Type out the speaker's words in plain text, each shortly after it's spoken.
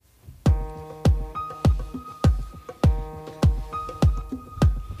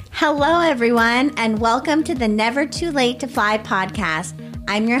Hello, everyone, and welcome to the Never Too Late to Fly podcast.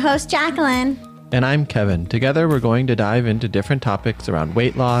 I'm your host, Jacqueline. And I'm Kevin. Together, we're going to dive into different topics around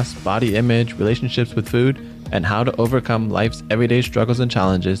weight loss, body image, relationships with food, and how to overcome life's everyday struggles and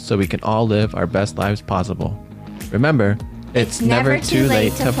challenges so we can all live our best lives possible. Remember, it's never too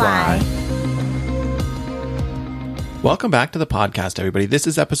late to fly. Welcome back to the podcast, everybody. This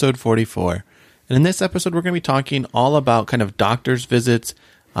is episode 44. And in this episode, we're going to be talking all about kind of doctor's visits,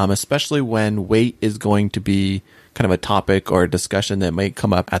 especially when weight is going to be kind of a topic or a discussion that might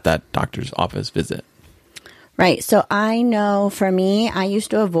come up at that doctor's office visit. Right. So I know for me, I used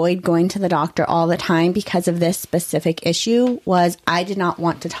to avoid going to the doctor all the time because of this specific issue. Was I did not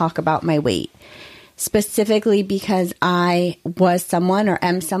want to talk about my weight, specifically because I was someone or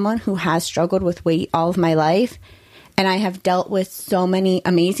am someone who has struggled with weight all of my life. And I have dealt with so many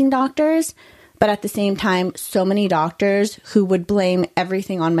amazing doctors, but at the same time, so many doctors who would blame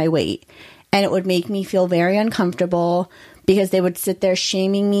everything on my weight. And it would make me feel very uncomfortable because they would sit there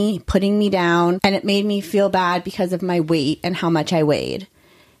shaming me, putting me down, and it made me feel bad because of my weight and how much I weighed.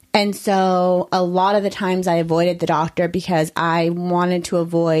 And so a lot of the times I avoided the doctor because I wanted to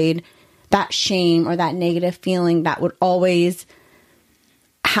avoid that shame or that negative feeling that would always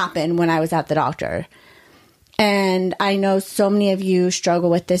happen when I was at the doctor. And I know so many of you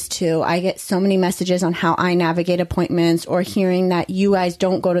struggle with this too. I get so many messages on how I navigate appointments or hearing that you guys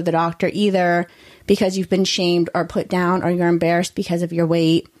don't go to the doctor either because you've been shamed or put down or you're embarrassed because of your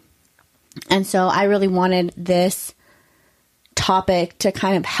weight. And so I really wanted this topic to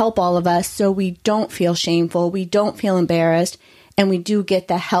kind of help all of us so we don't feel shameful, we don't feel embarrassed, and we do get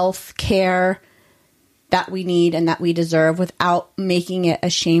the health care that we need and that we deserve without making it a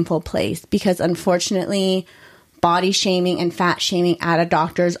shameful place. Because unfortunately, body shaming and fat shaming at a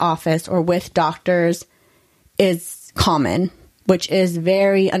doctor's office or with doctors is common, which is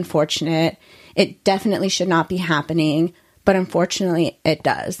very unfortunate. It definitely should not be happening, but unfortunately it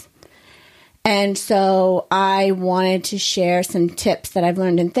does. And so I wanted to share some tips that I've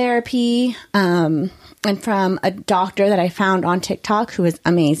learned in therapy and from a doctor that I found on TikTok who is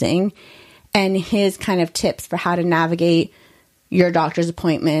amazing, and his kind of tips for how to navigate your doctor's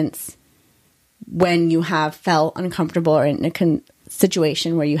appointments when you have felt uncomfortable or in a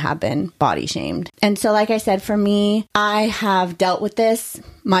situation where you have been body shamed. And so, like I said, for me, I have dealt with this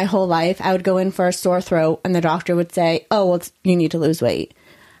my whole life. I would go in for a sore throat and the doctor would say, oh, well, you need to lose weight.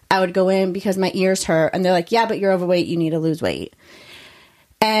 I would go in because my ears hurt and they're like, yeah, but you're overweight. You need to lose weight.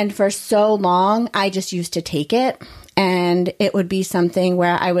 And for so long, I just used to take it. And it would be something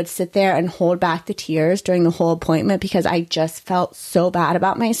where I would sit there and hold back the tears during the whole appointment because I just felt so bad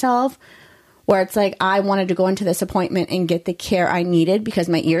about myself. Where it's like I wanted to go into this appointment and get the care I needed because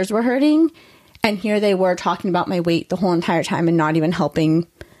my ears were hurting. And here they were talking about my weight the whole entire time and not even helping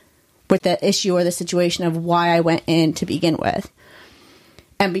with the issue or the situation of why I went in to begin with.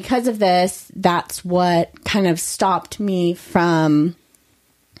 And because of this, that's what kind of stopped me from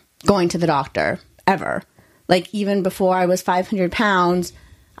going to the doctor ever. Like even before I was 500 pounds,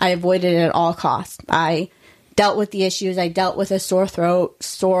 I avoided it at all costs. I dealt with the issues. I dealt with a sore throat,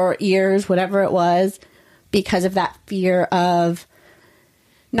 sore ears, whatever it was, because of that fear of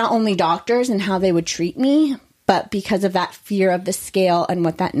not only doctors and how they would treat me, but because of that fear of the scale and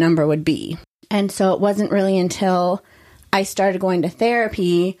what that number would be. And so it wasn't really until I started going to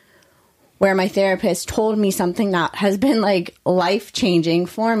therapy where my therapist told me something that has been like life-changing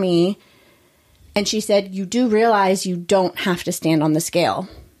for me. And she said, you do realize you don't have to stand on the scale,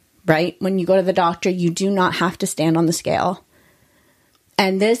 right? When you go to the doctor, you do not have to stand on the scale.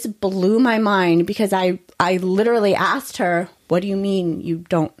 And this blew my mind because I literally asked her, what do you mean you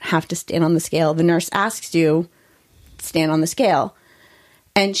don't have to stand on the scale? The nurse asks you, stand on the scale.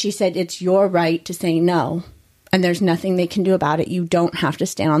 And she said, it's your right to say no. And there's nothing they can do about it. You don't have to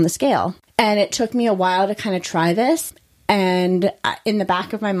stand on the scale. And it took me a while to kind of try this. And in the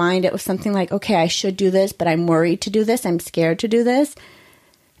back of my mind, it was something like, okay, I should do this, but I'm worried to do this. I'm scared to do this.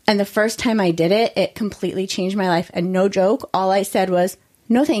 And the first time I did it, it completely changed my life. And no joke, all I said was,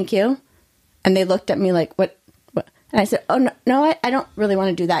 no, thank you. And they looked at me like, what? And I said, oh, no, I don't really want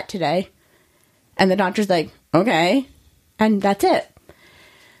to do that today. And the doctor's like, okay. And that's it.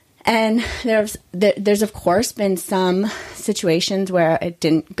 And there's of course been some situations where it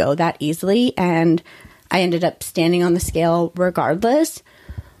didn't go that easily. And I ended up standing on the scale regardless.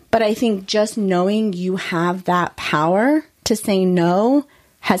 But I think just knowing you have that power to say no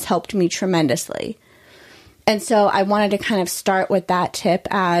has helped me tremendously. And so I wanted to kind of start with that tip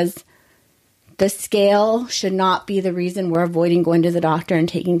as the scale should not be the reason we're avoiding going to the doctor and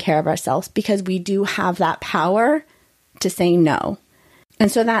taking care of ourselves, because we do have that power to say no.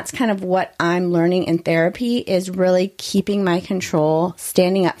 And so that's kind of what I'm learning in therapy, is really keeping my control,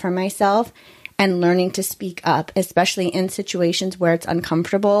 standing up for myself, and learning to speak up, especially in situations where it's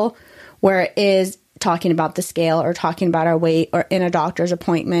uncomfortable, where it is talking about the scale or talking about our weight or in a doctor's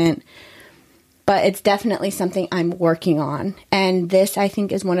appointment. But it's definitely something I'm working on. And this, I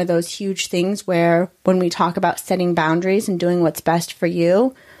think, is one of those huge things where when we talk about setting boundaries and doing what's best for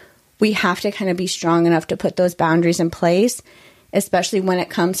you, we have to kind of be strong enough to put those boundaries in place, especially when it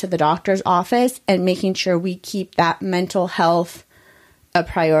comes to the doctor's office, and making sure we keep that mental health a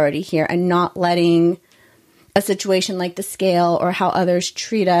priority here and not letting a situation like the scale or how others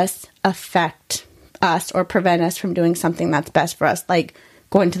treat us affect us or prevent us from doing something that's best for us, like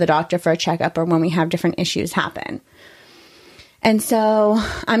going to the doctor for a checkup or when we have different issues happen. And so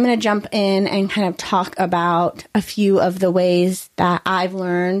I'm going to jump in and kind of talk about a few of the ways that I've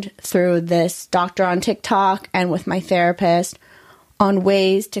learned through this doctor on TikTok and with my therapist on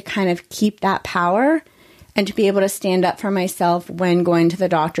ways to kind of keep that power and to be able to stand up for myself when going to the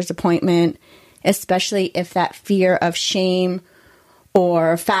doctor's appointment, especially if that fear of shame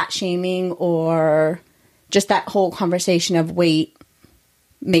or fat shaming or just that whole conversation of weight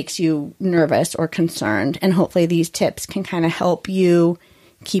makes you nervous or concerned. And hopefully these tips can kind of help you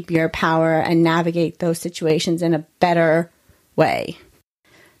keep your power and navigate those situations in a better way.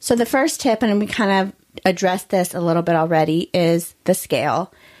 So the first tip, and we kind of addressed this a little bit already, is the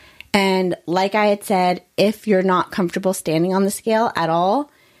scale. And like I had said, if you're not comfortable standing on the scale at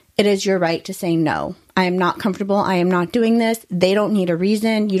all, it is your right to say no. I am not comfortable. I am not doing this. They don't need a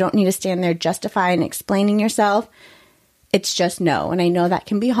reason. You don't need to stand there justifying and explaining yourself. It's just no. And I know that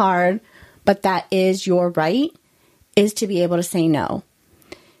can be hard, but that is your right, is to be able to say no.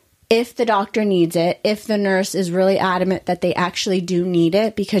 If the doctor needs it, if the nurse is really adamant that they actually do need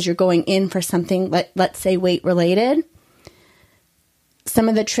it because you're going in for something, let's say weight related, some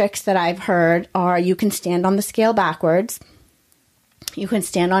of the tricks that I've heard are you can stand on the scale backwards. You can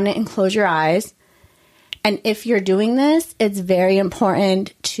stand on it and close your eyes. And if you're doing this, it's very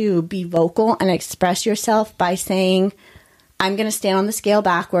important to be vocal and express yourself by saying, I'm going to stand on the scale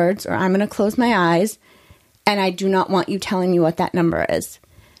backwards, or I'm going to close my eyes, and I do not want you telling me what that number is.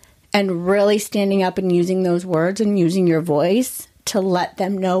 And really standing up and using those words and using your voice to let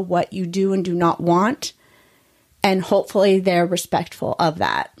them know what you do and do not want. And hopefully they're respectful of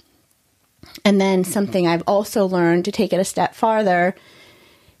that. And then something I've also learned to take it a step farther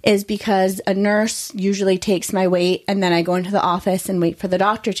is because a nurse usually takes my weight and then I go into the office and wait for the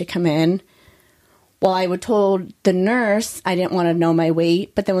doctor to come in. Well, I would told the nurse I didn't want to know my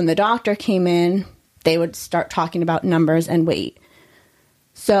weight, but then when the doctor came in, they would start talking about numbers and weight.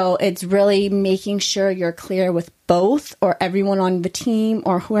 So it's really making sure you're clear with both, or everyone on the team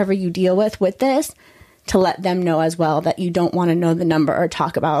or whoever you deal with this, to let them know as well that you don't want to know the number or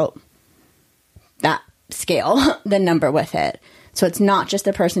talk about that scale, the number with it. So it's not just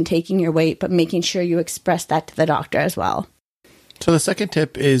the person taking your weight, but making sure you express that to the doctor as well. So the second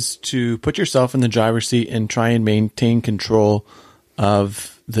tip is to put yourself in the driver's seat and try and maintain control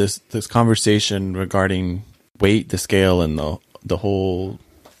of this conversation regarding weight, the scale, and the whole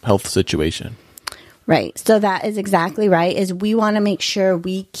health situation. Right. So that is exactly right, is we want to make sure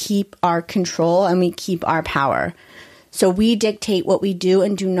we keep our control and we keep our power. So we dictate what we do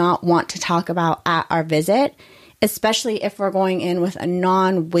and do not want to talk about at our visit, especially if we're going in with a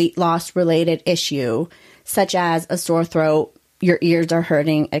non-weight loss related issue, such as a sore throat, your ears are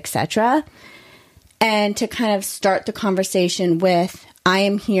hurting, etc. And to kind of start the conversation with, I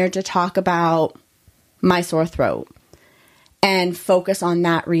am here to talk about my sore throat, and focus on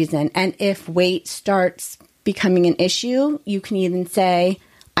that reason. And if weight starts becoming an issue, you can even say,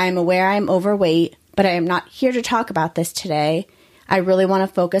 I'm aware I'm overweight, but I am not here to talk about this today. I really want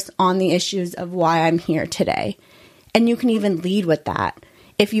to focus on the issues of why I'm here today. And you can even lead with that.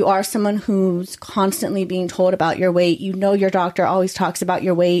 If you are someone who's constantly being told about your weight, you know your doctor always talks about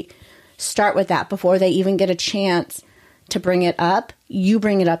your weight, start with that before they even get a chance to bring it up. You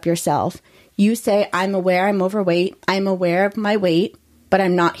bring it up yourself. You say, I'm aware I'm overweight. I'm aware of my weight, but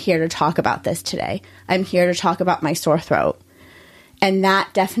I'm not here to talk about this today. I'm here to talk about my sore throat. And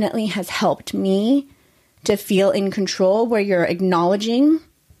that definitely has helped me to feel in control, where you're acknowledging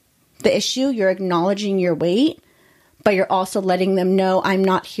the issue, you're acknowledging your weight, but you're also letting them know I'm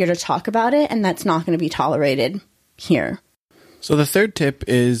not here to talk about it, and that's not going to be tolerated here. So the third tip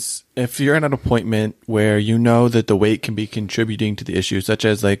is, if you're at an appointment where you know that the weight can be contributing to the issue, such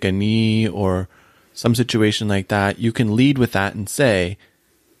as like a knee or some situation like that, you can lead with that and say,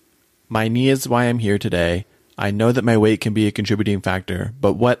 my knee is why I'm here today. I know that my weight can be a contributing factor,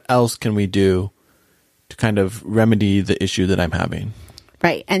 but what else can we do to kind of remedy the issue that I'm having?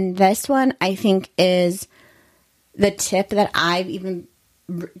 Right. And this one, I think, is the tip that I've even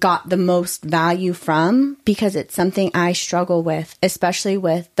got the most value from, because it's something I struggle with, especially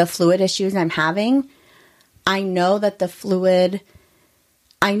with the fluid issues I'm having. I know that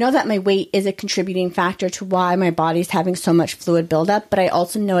my weight is a contributing factor to why my body's having so much fluid buildup, but I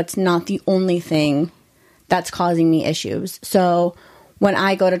also know it's not the only thing that's causing me issues. So when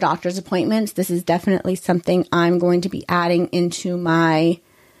I go to doctor's appointments, this is definitely something I'm going to be adding into my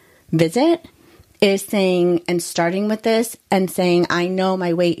visit, is saying and starting with this and saying, I know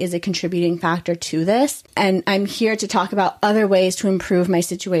my weight is a contributing factor to this. And I'm here to talk about other ways to improve my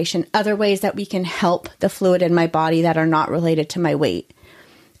situation, other ways that we can help the fluid in my body that are not related to my weight.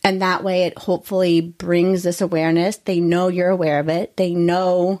 And that way it hopefully brings this awareness. They know you're aware of it. They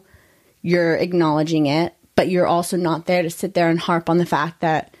know you're acknowledging it, but you're also not there to sit there and harp on the fact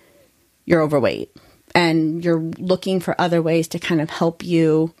that you're overweight. And you're looking for other ways to kind of help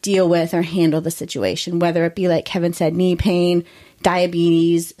you deal with or handle the situation, whether it be, like Kevin said, knee pain,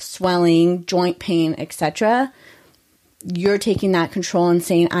 diabetes, swelling, joint pain, etc. You're taking that control and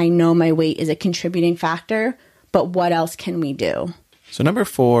saying, I know my weight is a contributing factor, but what else can we do? So number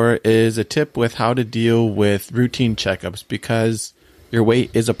 4 is a tip with how to deal with routine checkups, because your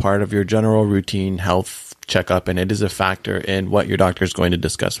weight is a part of your general routine health checkup, and it is a factor in what your doctor is going to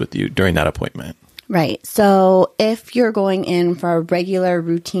discuss with you during that appointment. Right. So if you're going in for a regular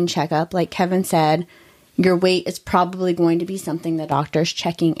routine checkup, like Kevin said, your weight is probably going to be something the doctor's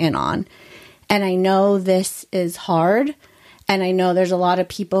checking in on. And I know this is hard. And I know there's a lot of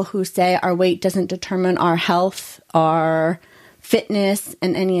people who say our weight doesn't determine our health, our fitness,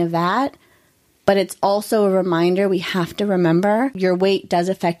 and any of that. But it's also a reminder we have to remember your weight does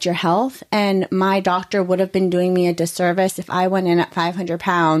affect your health. And my doctor would have been doing me a disservice if I went in at 500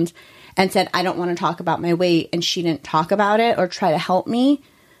 pounds and said, I don't want to talk about my weight, and she didn't talk about it or try to help me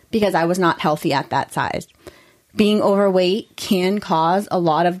because I was not healthy at that size. Being overweight can cause a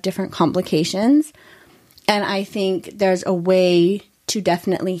lot of different complications. And I think there's a way to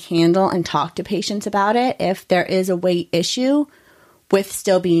definitely handle and talk to patients about it if there is a weight issue, with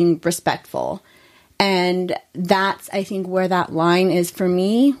still being respectful. And that's, I think, where that line is for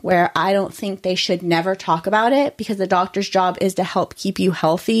me, where I don't think they should never talk about it, because the doctor's job is to help keep you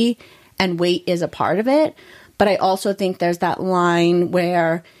healthy, and weight is a part of it. But I also think there's that line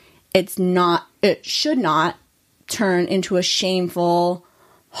where it should not turn into a shameful,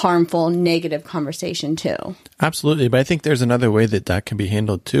 harmful, negative conversation too. Absolutely. But I think there's another way that can be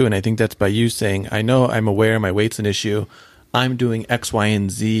handled too. And I think that's by you saying, I know I'm aware my weight's an issue. I'm doing X, Y,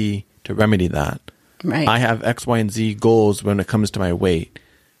 and Z to remedy that. Right. I have X, Y, and Z goals when it comes to my weight.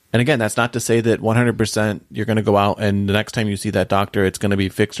 And again, that's not to say that 100% you're going to go out and the next time you see that doctor, it's going to be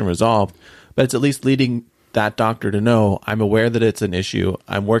fixed and resolved. But it's at least leading that doctor to know, I'm aware that it's an issue.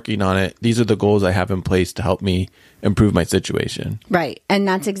 I'm working on it. These are the goals I have in place to help me improve my situation. Right. And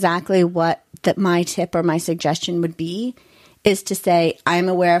that's exactly what my tip or my suggestion would be, is to say, I'm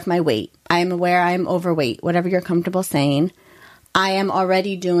aware of my weight. I am aware I am overweight, whatever you're comfortable saying. I am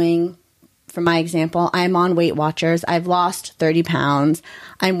already doing, for my example, I'm on Weight Watchers. I've lost 30 pounds.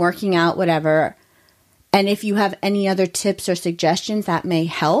 I'm working out, whatever. And if you have any other tips or suggestions that may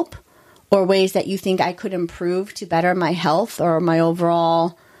help, or ways that you think I could improve to better my health or my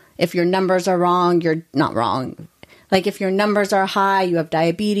overall, if your numbers are wrong, you're not wrong. Like if your numbers are high, you have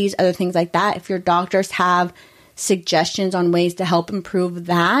diabetes, other things like that. If your doctors have suggestions on ways to help improve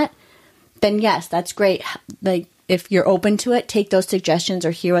that, then yes, that's great. Like if you're open to it, take those suggestions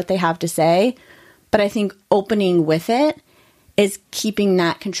or hear what they have to say. But I think opening with it is keeping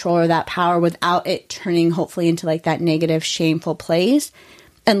that control or that power without it turning hopefully into like that negative, shameful place,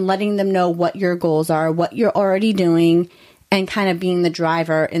 and letting them know what your goals are, what you're already doing, and kind of being the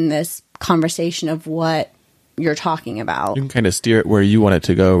driver in this conversation of what you're talking about. You can kind of steer it where you want it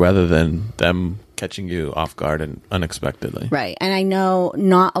to go rather than them catching you off guard and unexpectedly. Right. And I know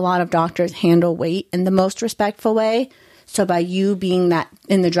not a lot of doctors handle weight in the most respectful way. So by you being that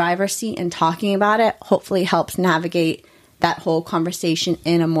in the driver's seat and talking about it, hopefully helps navigate that whole conversation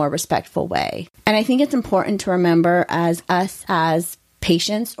in a more respectful way. And I think it's important to remember as us as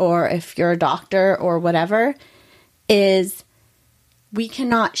patients, or if you're a doctor or whatever, is we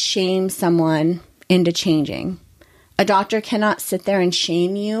cannot shame someone into changing. A doctor cannot sit there and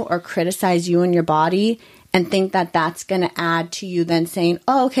shame you or criticize you and your body and think that that's going to add to you then saying,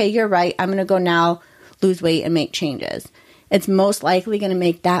 oh, okay, you're right. I'm going to go now lose weight and make changes. It's most likely going to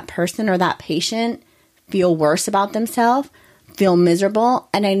make that person or that patient feel worse about themselves, feel miserable.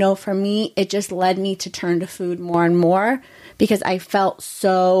 And I know for me, it just led me to turn to food more and more because I felt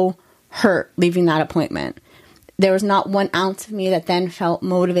so hurt leaving that appointment. there was not 1 ounce of me that then felt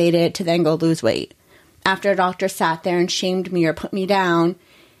motivated to then go lose weight. After a doctor sat there and shamed me or put me down,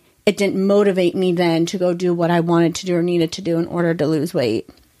 it didn't motivate me then to go do what I wanted to do or needed to do in order to lose weight.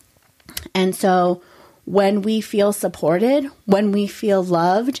 And so when we feel supported, when we feel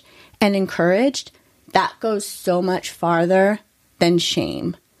loved and encouraged, that goes so much farther than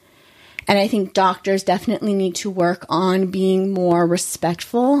shame. And I think doctors definitely need to work on being more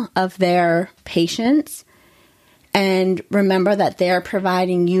respectful of their patients and remember that they're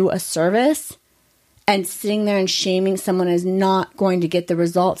providing you a service, and sitting there and shaming someone is not going to get the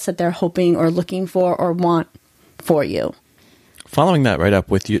results that they're hoping or looking for or want for you. Following that right up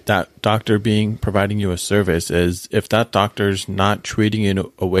with you, that doctor providing you a service, is if that doctor's not treating you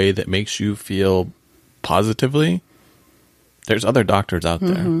in a way that makes you feel positively, there's other doctors out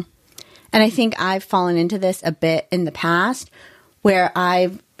there. And I think I've fallen into this a bit in the past where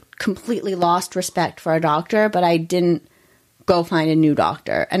I've completely lost respect for a doctor, but I didn't go find a new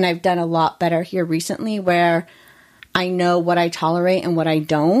doctor. And I've done a lot better here recently where I know what I tolerate and what I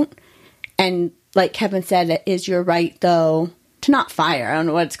don't. And like Kevin said, it is your right, though, to not fire. I don't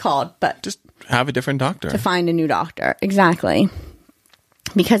know what it's called, but just have a different doctor. To find a new doctor. Exactly.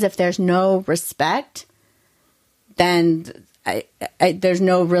 Because if there's no respect, then there's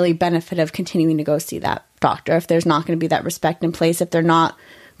no really benefit of continuing to go see that doctor. If there's not going to be that respect in place, if they're not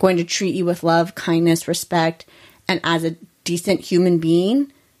going to treat you with love, kindness, respect, and as a decent human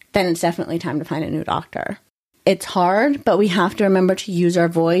being, then it's definitely time to find a new doctor. It's hard, but we have to remember to use our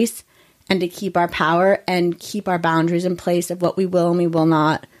voice and to keep our power and keep our boundaries in place of what we will and we will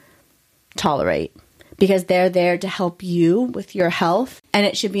not tolerate. Because they're there to help you with your health, and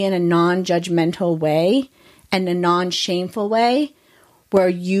it should be in a non-judgmental way and a non-shameful way where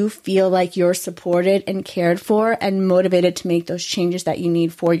you feel like you're supported and cared for and motivated to make those changes that you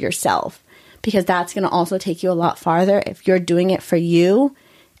need for yourself. Because that's going to also take you a lot farther if you're doing it for you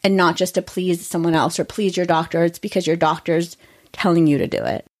and not just to please someone else or please your doctor. It's because your doctor's telling you to do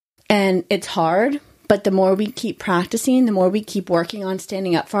it. And it's hard, but the more we keep practicing, the more we keep working on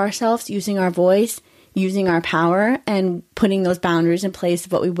standing up for ourselves, using our voice, using our power, and putting those boundaries in place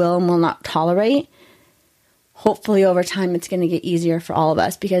of what we will and will not tolerate, hopefully over time it's going to get easier for all of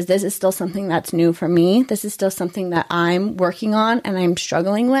us, because this is still something that's new for me. This is still something that I'm working on and I'm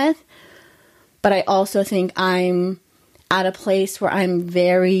struggling with. But I also think I'm at a place where I'm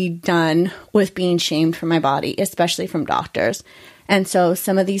very done with being shamed for my body, especially from doctors. And so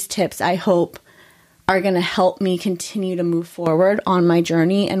some of these tips, I hope, are going to help me continue to move forward on my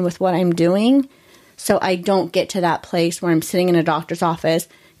journey and with what I'm doing, so I don't get to that place where I'm sitting in a doctor's office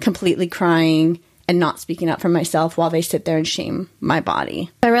completely crying and not speaking up for myself while they sit there and shame my body.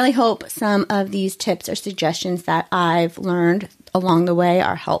 I really hope some of these tips or suggestions that I've learned along the way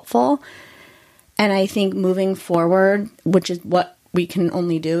are helpful. And I think moving forward, which is what we can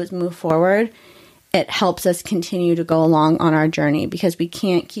only do, is move forward, it helps us continue to go along on our journey, because we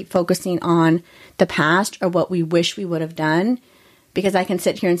can't keep focusing on the past or what we wish we would have done. Because I can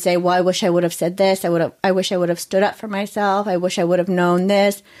sit here and say, well, I wish I would have said this. I wish I would have stood up for myself. I wish I would have known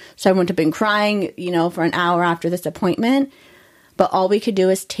this. So I wouldn't have been crying, for an hour after this appointment. But all we could do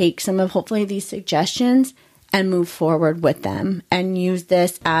is take some of hopefully these suggestions and move forward with them and use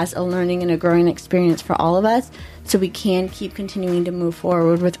this as a learning and a growing experience for all of us, so we can keep continuing to move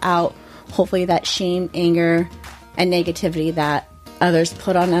forward without hopefully that shame, anger, and negativity that others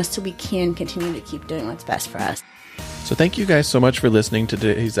put on us, so we can continue to keep doing what's best for us. So thank you guys so much for listening to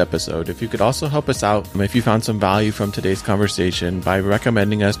today's episode. If you could also help us out, if you found some value from today's conversation, by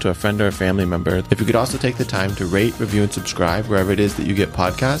recommending us to a friend or a family member. If you could also take the time to rate, review, and subscribe wherever it is that you get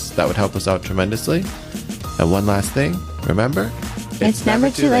podcasts, that would help us out tremendously. And one last thing, remember, it's never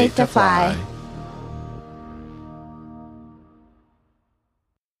too late to fly.